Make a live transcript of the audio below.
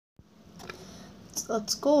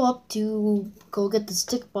let's go up to go get the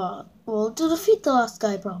stickbot. Well, to defeat the last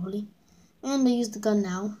guy probably. And I use the gun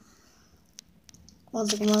now. One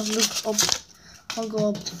second, Luke. Up. I'll go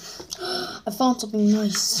up. I found something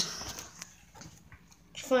nice.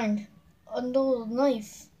 What'd you find? A little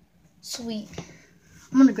knife. Sweet.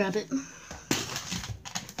 I'm gonna grab it.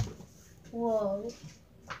 Whoa.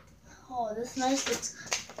 Oh, this knife looks.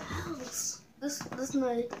 This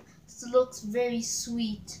knife looks very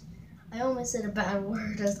sweet. I almost said a bad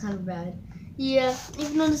word. That's kind of bad. Yeah,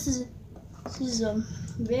 even though this is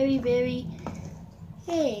very, very.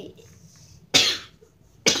 Hey.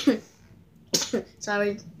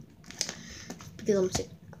 Sorry. Because I'm sick.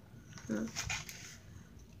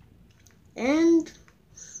 And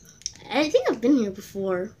I think I've been here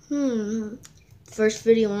before. First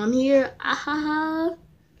video on here. Ahaha.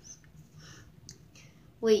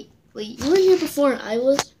 Wait, you were here before I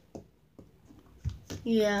was?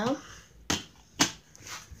 Yeah.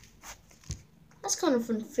 That's kind of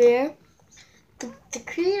unfair. The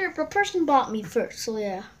person bought me first, so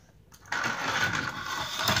yeah.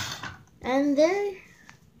 And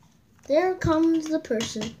there comes the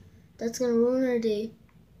person that's gonna ruin our day.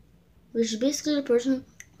 Which is basically the person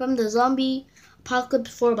from the zombie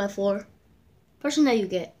apocalypse 4x4. Person that you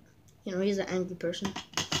get. You know, he's an angry person.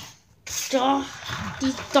 Oh,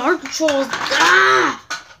 these dark trolls. Ah!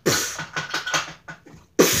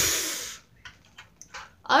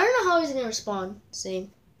 I don't know how he's gonna respond. Same.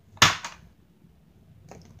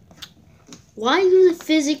 Why do the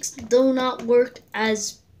physics do not work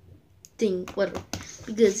as thing? Whatever.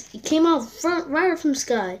 Because it came out right from the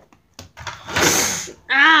sky.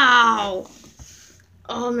 Ow!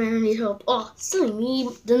 Oh man, I need help. Oh, silly me.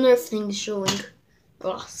 The nerf thing is showing.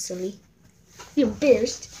 Oh, silly. I feel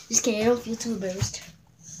embarrassed. Just kidding, I don't feel too embarrassed.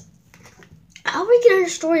 How are we gonna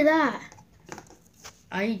destroy that?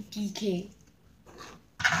 IDK.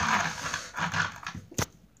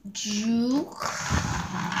 Juke.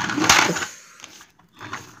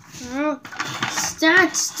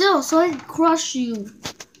 Stand still so I can crush you.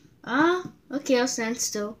 Okay, I'll stand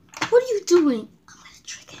still. What are you doing? I'm gonna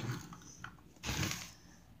trick him.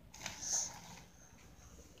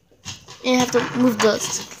 And I have to move the.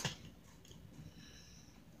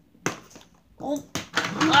 Oh.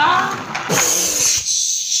 Ah.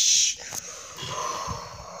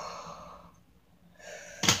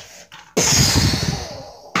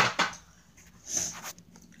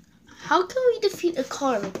 How can we defeat a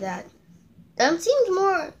car like that? That seems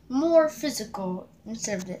more physical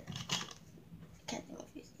instead of it. Can't think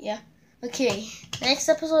of it. Yeah. Okay. Next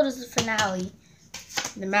episode is the finale.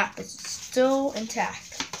 The map is still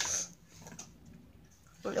intact.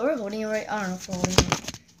 Wait, we're holding it right. I don't know if we're holding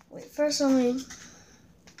it. Wait, first let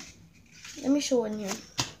me show it in here.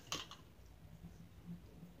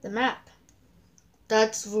 The map.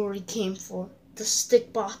 That's where we came for. The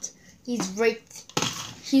stickbot. He's right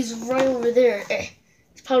over there.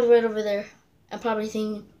 He's probably right over there. I'm probably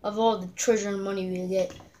thinking of all the treasure and money we'll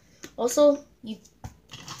get. Also, you're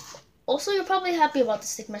probably happy about the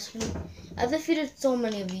stickmasterluke. I've defeated so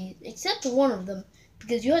many of these, except one of them,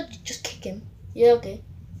 because you had to just kick him. Yeah, okay.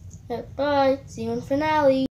 Bye. See you in the finale.